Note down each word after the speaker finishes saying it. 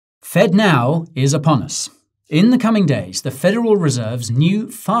FedNow is upon us. In the coming days, the Federal Reserve's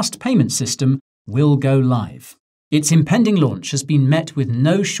new fast payment system will go live. Its impending launch has been met with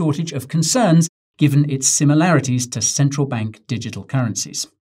no shortage of concerns given its similarities to central bank digital currencies.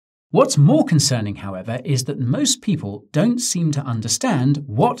 What's more concerning, however, is that most people don't seem to understand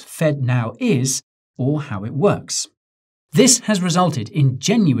what FedNow is or how it works. This has resulted in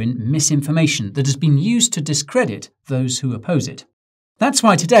genuine misinformation that has been used to discredit those who oppose it. That's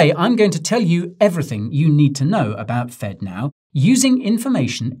why today I'm going to tell you everything you need to know about FedNow using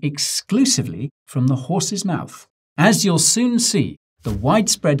information exclusively from the horse's mouth. As you'll soon see, the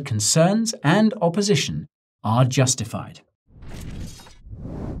widespread concerns and opposition are justified.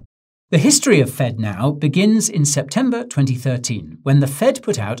 The history of FedNow begins in September 2013, when the Fed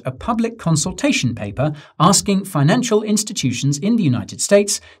put out a public consultation paper asking financial institutions in the United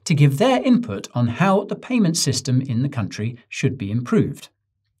States to give their input on how the payment system in the country should be improved.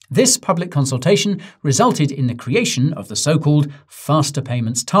 This public consultation resulted in the creation of the so-called Faster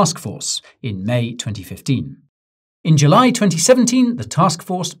Payments Task Force in May 2015. In July 2017, the task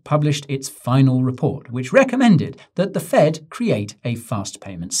force published its final report, which recommended that the Fed create a fast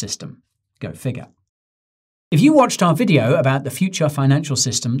payment system. Go figure. If you watched our video about the future financial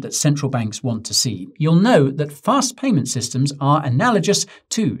system that central banks want to see, you'll know that fast payment systems are analogous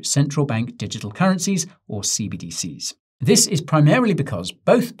to central bank digital currencies, or CBDCs. This is primarily because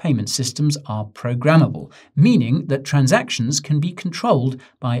both payment systems are programmable, meaning that transactions can be controlled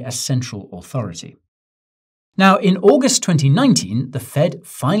by a central authority. Now, in August 2019, the Fed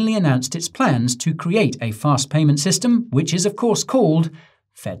finally announced its plans to create a fast payment system, which is of course called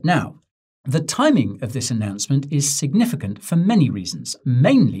FedNow. The timing of this announcement is significant for many reasons,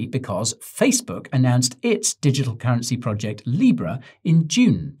 mainly because Facebook announced its digital currency project Libra in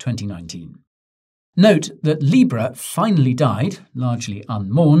June 2019. Note that Libra finally died, largely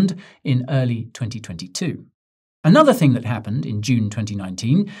unmourned, in early 2022. Another thing that happened in June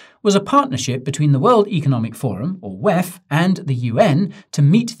 2019 was a partnership between the World Economic Forum, or WEF, and the UN to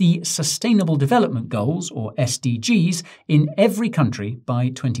meet the Sustainable Development Goals, or SDGs, in every country by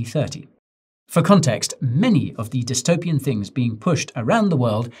 2030. For context, many of the dystopian things being pushed around the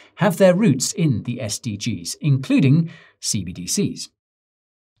world have their roots in the SDGs, including CBDCs.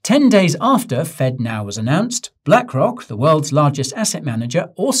 10 days after FedNow was announced, BlackRock, the world's largest asset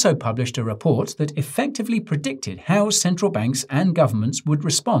manager, also published a report that effectively predicted how central banks and governments would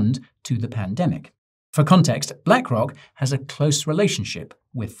respond to the pandemic. For context, BlackRock has a close relationship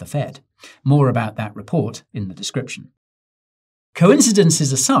with the Fed. More about that report in the description.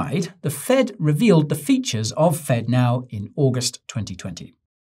 Coincidences aside, the Fed revealed the features of FedNow in August 2020.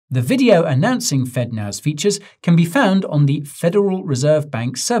 The video announcing FedNow's features can be found on the Federal Reserve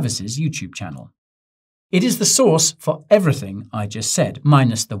Bank Services YouTube channel. It is the source for everything I just said,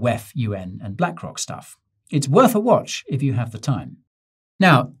 minus the WEF, UN, and BlackRock stuff. It's worth a watch if you have the time.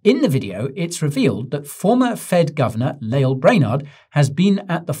 Now, in the video, it's revealed that former Fed Governor Lael Brainard has been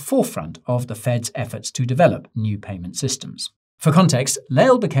at the forefront of the Fed's efforts to develop new payment systems. For context,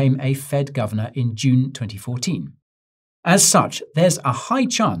 Lael became a Fed governor in June 2014. As such, there's a high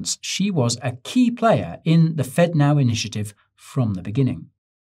chance she was a key player in the FedNow initiative from the beginning.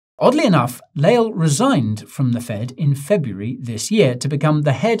 Oddly enough, Lael resigned from the Fed in February this year to become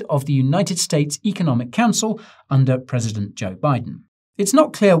the head of the United States Economic Council under President Joe Biden. It's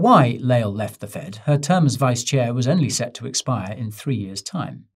not clear why Lael left the Fed. Her term as vice chair was only set to expire in 3 years'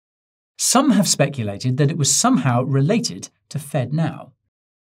 time. Some have speculated that it was somehow related to FedNow.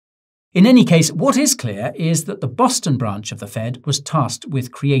 In any case, what is clear is that the Boston branch of the Fed was tasked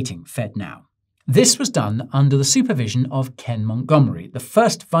with creating FedNow. This was done under the supervision of Ken Montgomery, the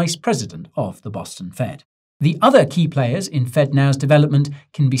first vice president of the Boston Fed. The other key players in FedNow's development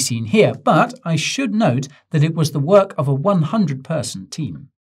can be seen here, but I should note that it was the work of a 100-person team.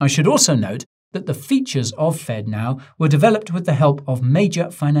 I should also note that the features of FedNow were developed with the help of major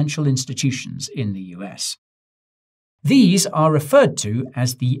financial institutions in the US. These are referred to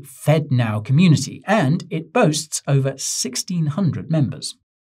as the FedNow community, and it boasts over 1,600 members.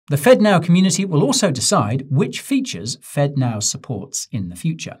 The FedNow community will also decide which features FedNow supports in the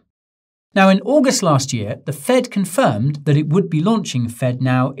future. Now, in August last year, the Fed confirmed that it would be launching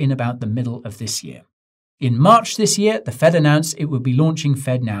FedNow in about the middle of this year. In March this year, the Fed announced it would be launching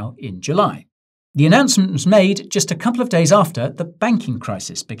FedNow in July. The announcement was made just a couple of days after the banking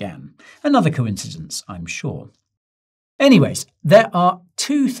crisis began. Another coincidence, I'm sure. Anyways, there are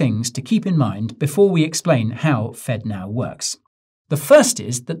two things to keep in mind before we explain how FedNow works. The first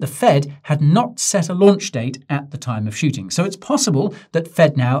is that the Fed had not set a launch date at the time of shooting, so it's possible that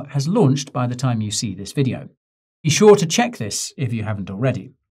FedNow has launched by the time you see this video. Be sure to check this if you haven't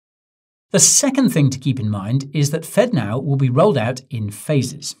already. The second thing to keep in mind is that FedNow will be rolled out in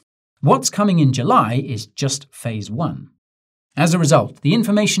phases. What's coming in July is just phase 1. As a result, the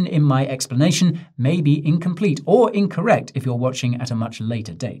information in my explanation may be incomplete or incorrect if you're watching at a much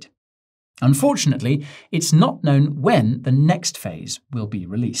later date. Unfortunately, it's not known when the next phase will be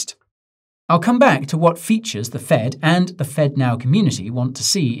released. I'll come back to what features the Fed and the FedNow community want to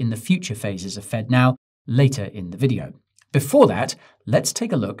see in the future phases of FedNow later in the video. Before that, let's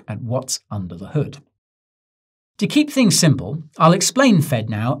take a look at what's under the hood. To keep things simple, I'll explain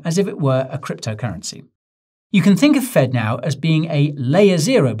FedNow as if it were a cryptocurrency. You can think of FedNow as being a layer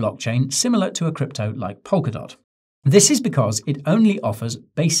 0 blockchain similar to a crypto like Polkadot. This is because it only offers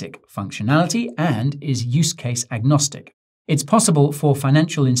basic functionality and is use case agnostic. It's possible for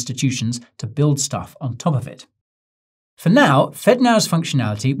financial institutions to build stuff on top of it. For now, FedNow's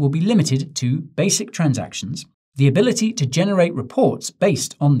functionality will be limited to basic transactions, the ability to generate reports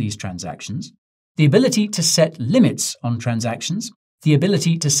based on these transactions, the ability to set limits on transactions, the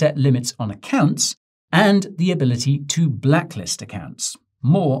ability to set limits on accounts, and the ability to blacklist accounts.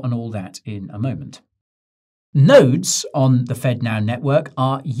 More on all that in a moment. Nodes on the FedNow network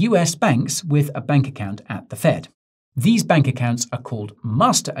are US banks with a bank account at the Fed. These bank accounts are called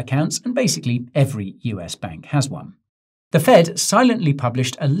master accounts, and basically every US bank has one. The Fed silently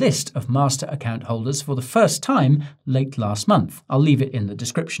published a list of master account holders for the first time late last month. I'll leave it in the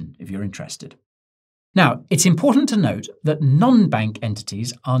description if you're interested. Now, it's important to note that non-bank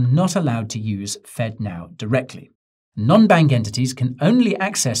entities are not allowed to use FedNow directly. Non-bank entities can only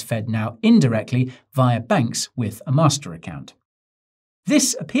access FedNow indirectly via banks with a master account.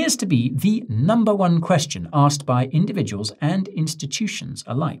 This appears to be the number one question asked by individuals and institutions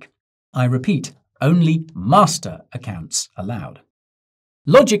alike. I repeat, only master accounts allowed.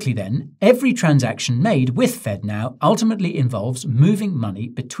 Logically then, every transaction made with FedNow ultimately involves moving money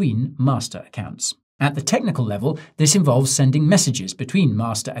between master accounts. At the technical level, this involves sending messages between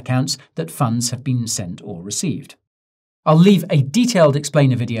master accounts that funds have been sent or received. I'll leave a detailed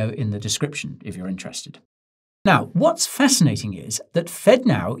explainer video in the description if you're interested. Now, what's fascinating is that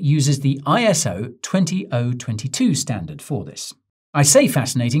FedNow uses the ISO 20022 standard for this. I say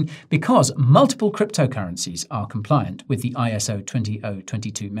fascinating because multiple cryptocurrencies are compliant with the ISO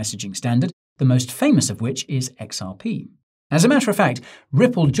 20022 messaging standard, the most famous of which is XRP. As a matter of fact,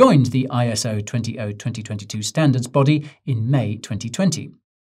 Ripple joined the ISO 20022 standards body in May 2020.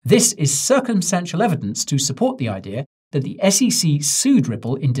 This is circumstantial evidence to support the idea that the SEC sued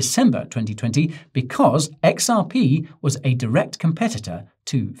Ripple in December 2020 because XRP was a direct competitor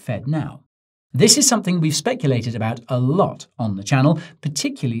to FedNow. This is something we've speculated about a lot on the channel,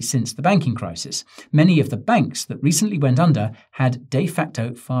 particularly since the banking crisis. Many of the banks that recently went under had de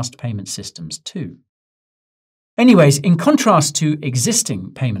facto fast payment systems too. Anyways, in contrast to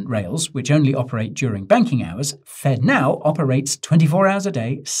existing payment rails, which only operate during banking hours, FedNow operates 24 hours a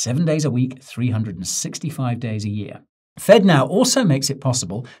day, 7 days a week, 365 days a year. FedNow also makes it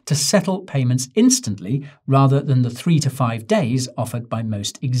possible to settle payments instantly rather than the 3 to 5 days offered by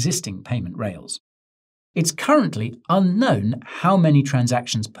most existing payment rails. It's currently unknown how many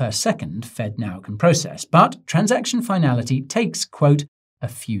transactions per second FedNow can process, but transaction finality takes, quote, a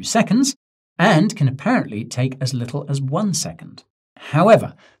few seconds, and can apparently take as little as 1 second.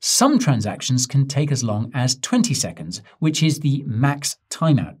 However, some transactions can take as long as 20 seconds, which is the max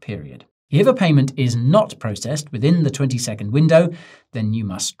timeout period. If a payment is not processed within the 20-second window, then you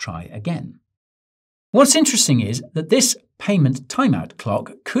must try again. What's interesting is that this payment timeout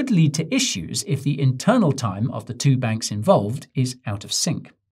clock could lead to issues if the internal time of the two banks involved is out of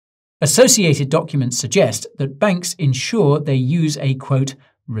sync. Associated documents suggest that banks ensure they use a, quote,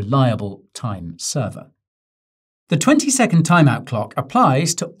 reliable time server. The 20-second timeout clock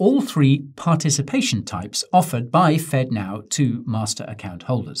applies to all three participation types offered by FedNow to master account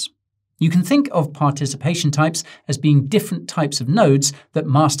holders. You can think of participation types as being different types of nodes that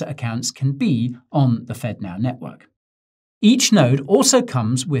master accounts can be on the FedNow network. Each node also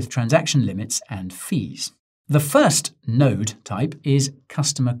comes with transaction limits and fees. The first node type is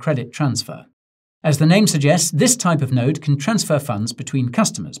customer credit transfer. As the name suggests, this type of node can transfer funds between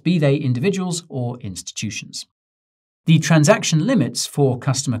customers, be they individuals or institutions. The transaction limits for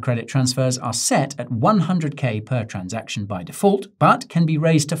customer credit transfers are set at $100K per transaction by default, but can be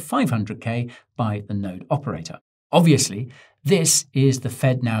raised to $500K by the node operator. Obviously, this is the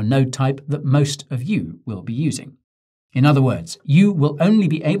FedNow node type that most of you will be using. In other words, you will only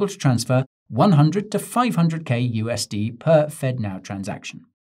be able to transfer 100 to 500K USD per FedNow transaction.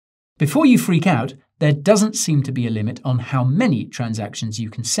 Before you freak out, there doesn't seem to be a limit on how many transactions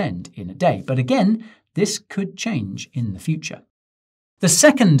you can send in a day, but again, this could change in the future. The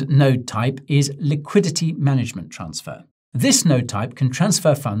second node type is liquidity management transfer. This node type can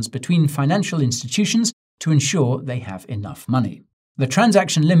transfer funds between financial institutions to ensure they have enough money. The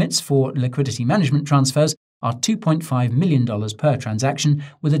transaction limits for liquidity management transfers are $2.5 million per transaction,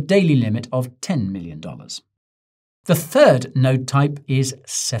 with a daily limit of $10 million. The third node type is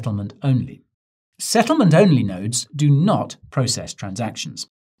settlement-only. Settlement-only nodes do not process transactions.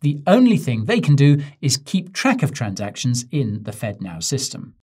 The only thing they can do is keep track of transactions in the FedNow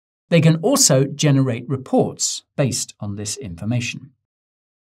system. They can also generate reports based on this information.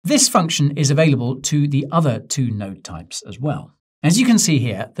 This function is available to the other two node types as well. As you can see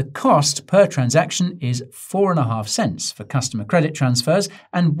here, the cost per transaction is 4.5 cents for customer credit transfers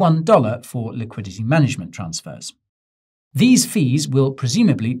and $1 for liquidity management transfers. These fees will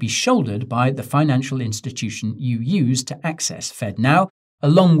presumably be shouldered by the financial institution you use to access FedNow,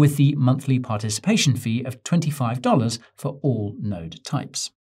 along with the monthly participation fee of $25 for all node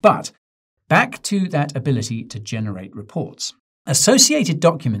types. But back to that ability to generate reports. Associated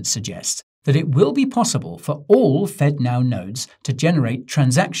Documents suggests that it will be possible for all FedNow nodes to generate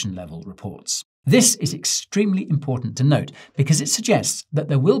transaction-level reports. This is extremely important to note because it suggests that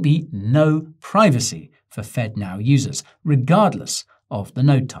there will be no privacy for FedNow users, regardless of the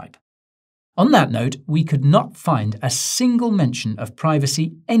node type. On that note, we could not find a single mention of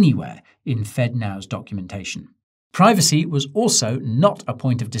privacy anywhere in FedNow's documentation. Privacy was also not a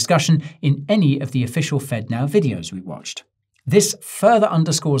point of discussion in any of the official FedNow videos we watched. This further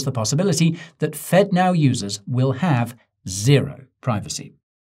underscores the possibility that FedNow users will have zero privacy.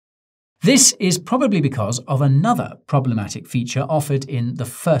 This is probably because of another problematic feature offered in the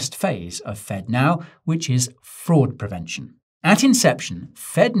first phase of FedNow, which is fraud prevention. At inception,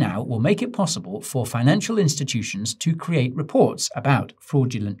 FedNow will make it possible for financial institutions to create reports about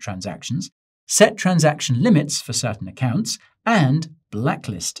fraudulent transactions, set transaction limits for certain accounts, and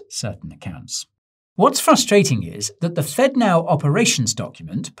blacklist certain accounts. What's frustrating is that the FedNow operations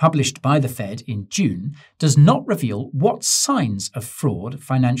document, published by the Fed in June, does not reveal what signs of fraud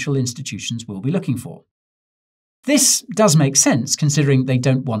financial institutions will be looking for. This does make sense considering they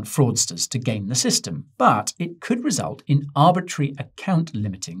don't want fraudsters to game the system, but it could result in arbitrary account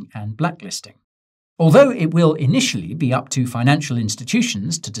limiting and blacklisting. Although it will initially be up to financial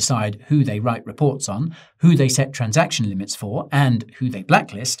institutions to decide who they write reports on, who they set transaction limits for, and who they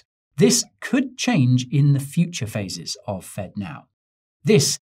blacklist, this could change in the future phases of FedNow.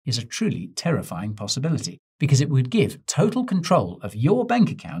 This is a truly terrifying possibility because it would give total control of your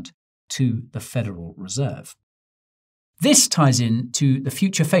bank account to the Federal Reserve. This ties in to the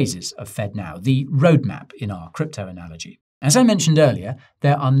future phases of FedNow, the roadmap in our crypto analogy. As I mentioned earlier,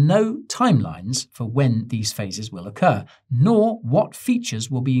 there are no timelines for when these phases will occur, nor what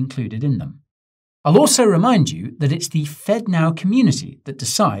features will be included in them. I'll also remind you that it's the FedNow community that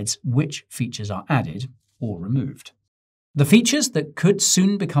decides which features are added or removed. The features that could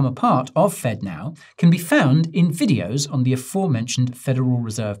soon become a part of FedNow can be found in videos on the aforementioned Federal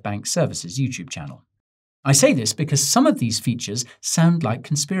Reserve Bank Services YouTube channel. I say this because some of these features sound like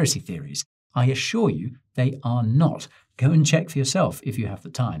conspiracy theories. I assure you they are not. Go and check for yourself if you have the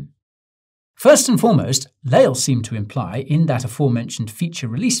time. First and foremost, Lael seemed to imply in that aforementioned feature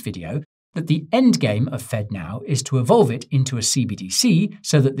release video that the end game of FedNow is to evolve it into a CBDC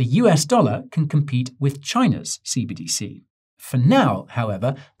so that the US dollar can compete with China's CBDC. For now,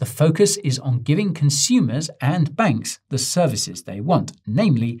 however, the focus is on giving consumers and banks the services they want,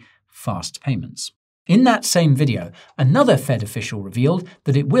 namely fast payments. In that same video, another Fed official revealed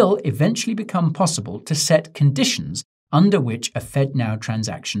that it will eventually become possible to set conditions under which a FedNow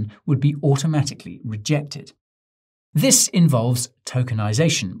transaction would be automatically rejected. This involves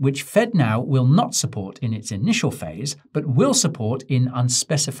tokenization, which FedNow will not support in its initial phase, but will support in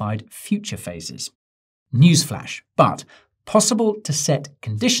unspecified future phases. Newsflash, but possible to set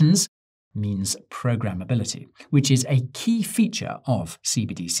conditions means programmability, which is a key feature of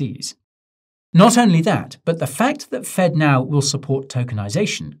CBDCs. Not only that, but the fact that FedNow will support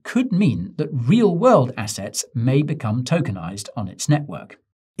tokenization could mean that real-world assets may become tokenized on its network.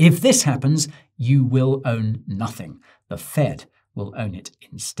 If this happens, you will own nothing. The Fed will own it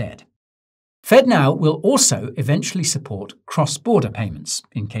instead. FedNow will also eventually support cross-border payments,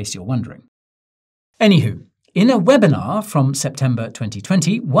 in case you're wondering. Anywho, in a webinar from September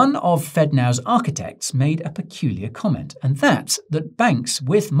 2020, one of FedNow's architects made a peculiar comment, and that's that banks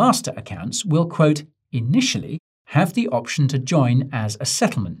with master accounts will, quote, initially have the option to join as a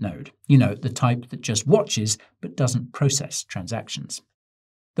settlement node, the type that just watches but doesn't process transactions.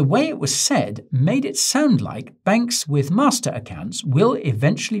 The way it was said made it sound like banks with master accounts will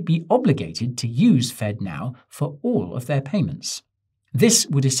eventually be obligated to use FedNow for all of their payments. This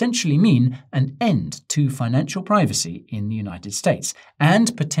would essentially mean an end to financial privacy in the United States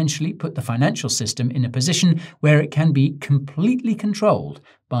and potentially put the financial system in a position where it can be completely controlled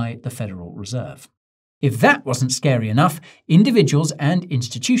by the Federal Reserve. If that wasn't scary enough, individuals and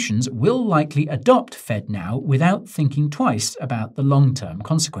institutions will likely adopt FedNow without thinking twice about the long-term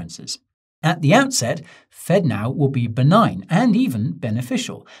consequences. At the outset, FedNow will be benign and even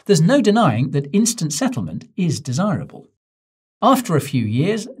beneficial. There's no denying that instant settlement is desirable. After a few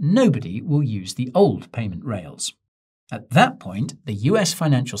years, nobody will use the old payment rails. At that point, the US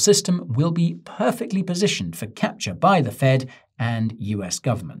financial system will be perfectly positioned for capture by the Fed and US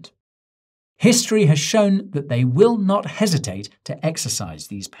government. History has shown that they will not hesitate to exercise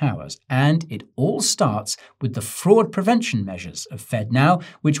these powers, and it all starts with the fraud prevention measures of FedNow,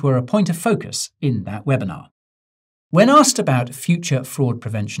 which were a point of focus in that webinar. When asked about future fraud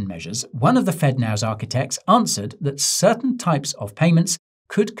prevention measures, one of the FedNow's architects answered that certain types of payments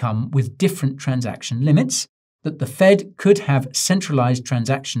could come with different transaction limits, that the Fed could have centralized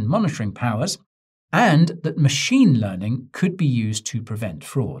transaction monitoring powers, and that machine learning could be used to prevent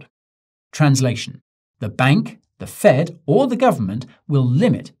fraud. Translation: the bank, the Fed, or the government will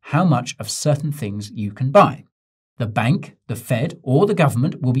limit how much of certain things you can buy. The bank, the Fed, or the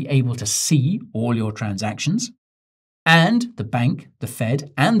government will be able to see all your transactions. And the bank, the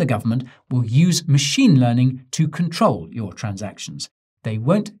Fed, and the government will use machine learning to control your transactions. They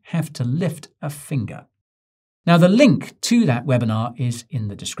won't have to lift a finger. Now, the link to that webinar is in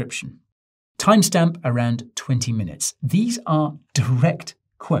the description. Timestamp around 20 minutes. These are direct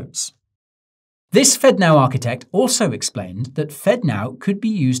quotes. This FedNow architect also explained that FedNow could be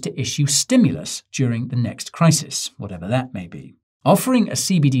used to issue stimulus during the next crisis, whatever that may be. Offering a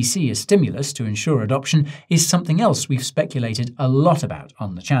CBDC as stimulus to ensure adoption is something else we've speculated a lot about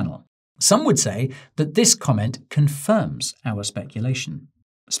on the channel. Some would say that this comment confirms our speculation.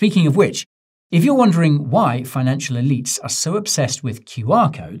 Speaking of which, if you're wondering why financial elites are so obsessed with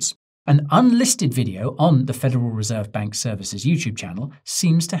QR codes, an unlisted video on the Federal Reserve Bank Services YouTube channel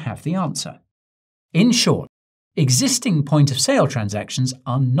seems to have the answer. In short, existing point-of-sale transactions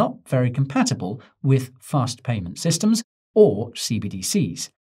are not very compatible with fast payment systems or CBDCs.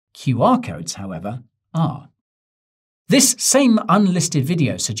 QR codes, however, are. This same unlisted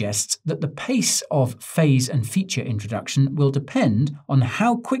video suggests that the pace of phase and feature introduction will depend on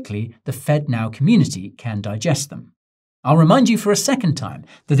how quickly the FedNow community can digest them. I'll remind you for a second time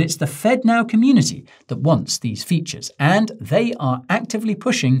that it's the FedNow community that wants these features, and they are actively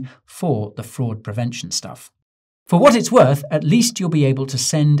pushing for the fraud prevention stuff. For what it's worth, at least you'll be able to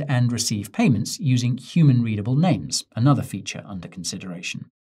send and receive payments using human-readable names, another feature under consideration.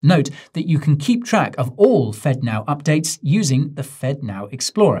 Note that you can keep track of all FedNow updates using the FedNow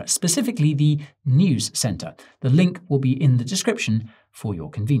Explorer, specifically the News Center. The link will be in the description for your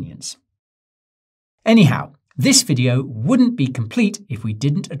convenience. Anyhow, this video wouldn't be complete if we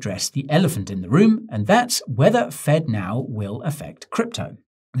didn't address the elephant in the room, and that's whether FedNow will affect crypto.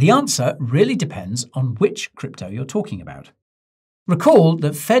 The answer really depends on which crypto you're talking about. Recall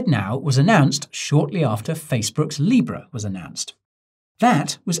that FedNow was announced shortly after Facebook's Libra was announced.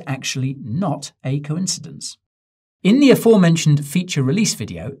 That was actually not a coincidence. In the aforementioned feature release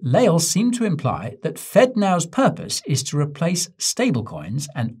video, Lael seemed to imply that FedNow's purpose is to replace stablecoins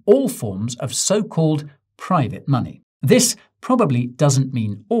and all forms of so-called private money. This probably doesn't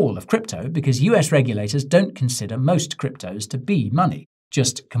mean all of crypto because US regulators don't consider most cryptos to be money,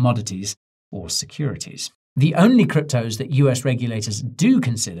 just commodities or securities. The only cryptos that US regulators do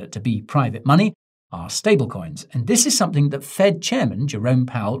consider to be private money are stablecoins, and this is something that Fed Chairman Jerome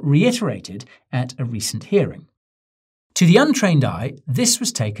Powell reiterated at a recent hearing. To the untrained eye, this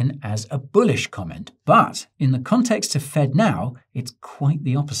was taken as a bullish comment, but in the context of FedNow, it's quite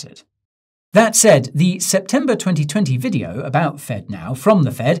the opposite. That said, the September 2020 video about FedNow from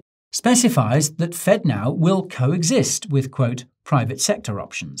the Fed specifies that FedNow will coexist with, quote, private sector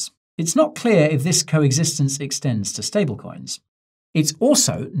options. It's not clear if this coexistence extends to stablecoins. It's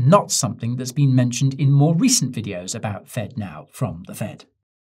also not something that's been mentioned in more recent videos about FedNow from the Fed.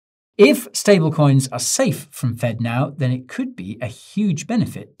 If stablecoins are safe from FedNow, then it could be a huge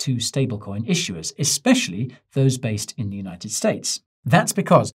benefit to stablecoin issuers, especially those based in the United States. That's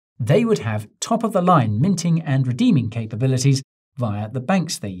because they would have top-of-the-line minting and redeeming capabilities via the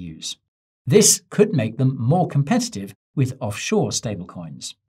banks they use. This could make them more competitive with offshore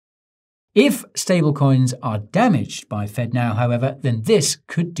stablecoins. If stablecoins are damaged by FedNow, however, then this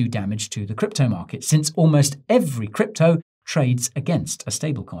could do damage to the crypto market, since almost every crypto trades against a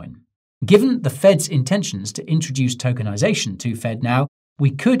stablecoin. Given the Fed's intentions to introduce tokenization to FedNow,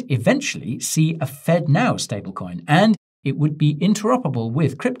 we could eventually see a FedNow stablecoin, and it would be interoperable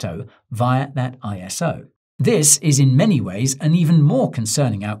with crypto via that ISO. This is in many ways an even more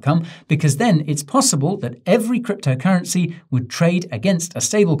concerning outcome, because then it's possible that every cryptocurrency would trade against a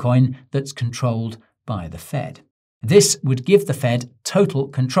stablecoin that's controlled by the Fed. This would give the Fed total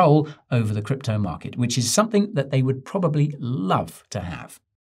control over the crypto market, which is something that they would probably love to have.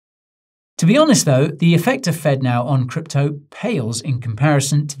 To be honest, though, the effect of FedNow on crypto pales in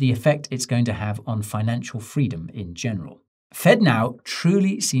comparison to the effect it's going to have on financial freedom in general. FedNow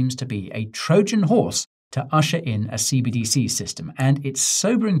truly seems to be a Trojan horse to usher in a CBDC system, and it's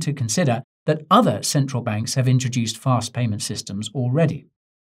sobering to consider that other central banks have introduced fast payment systems already.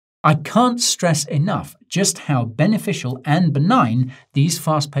 I can't stress enough just how beneficial and benign these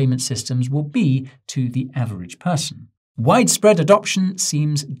fast payment systems will be to the average person. Widespread adoption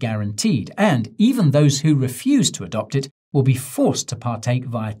seems guaranteed, and even those who refuse to adopt it will be forced to partake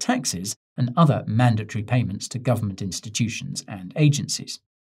via taxes and other mandatory payments to government institutions and agencies.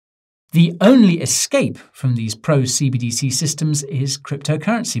 The only escape from these pro-CBDC systems is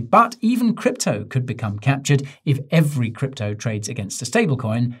cryptocurrency, but even crypto could become captured if every crypto trades against a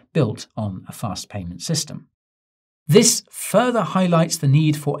stablecoin built on a fast payment system. This further highlights the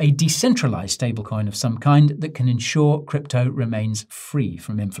need for a decentralized stablecoin of some kind that can ensure crypto remains free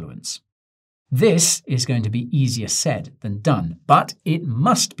from influence. This is going to be easier said than done, but it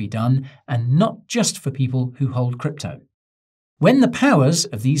must be done, and not just for people who hold crypto. When the powers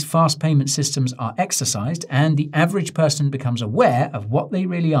of these fast payment systems are exercised and the average person becomes aware of what they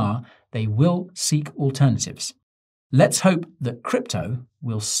really are, they will seek alternatives. Let's hope that crypto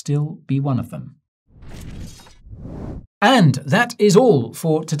will still be one of them. And that is all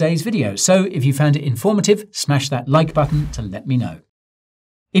for today's video. So if you found it informative, smash that like button to let me know.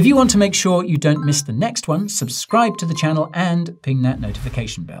 If you want to make sure you don't miss the next one, subscribe to the channel and ping that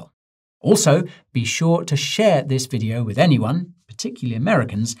notification bell. Also, be sure to share this video with anyone, particularly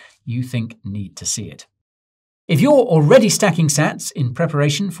Americans, you think need to see it. If you're already stacking sats in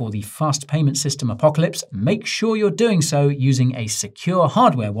preparation for the fast payment system apocalypse, make sure you're doing so using a secure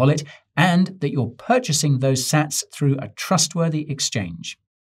hardware wallet and that you're purchasing those sats through a trustworthy exchange.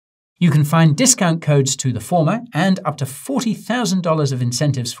 You can find discount codes to the former and up to $40,000 of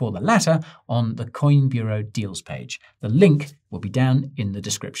incentives for the latter on the Coin Bureau deals page. The link will be down in the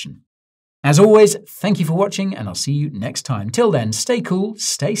description. As always, thank you for watching, and I'll see you next time. Till then, stay cool,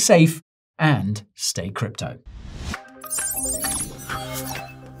 stay safe, and stay crypto.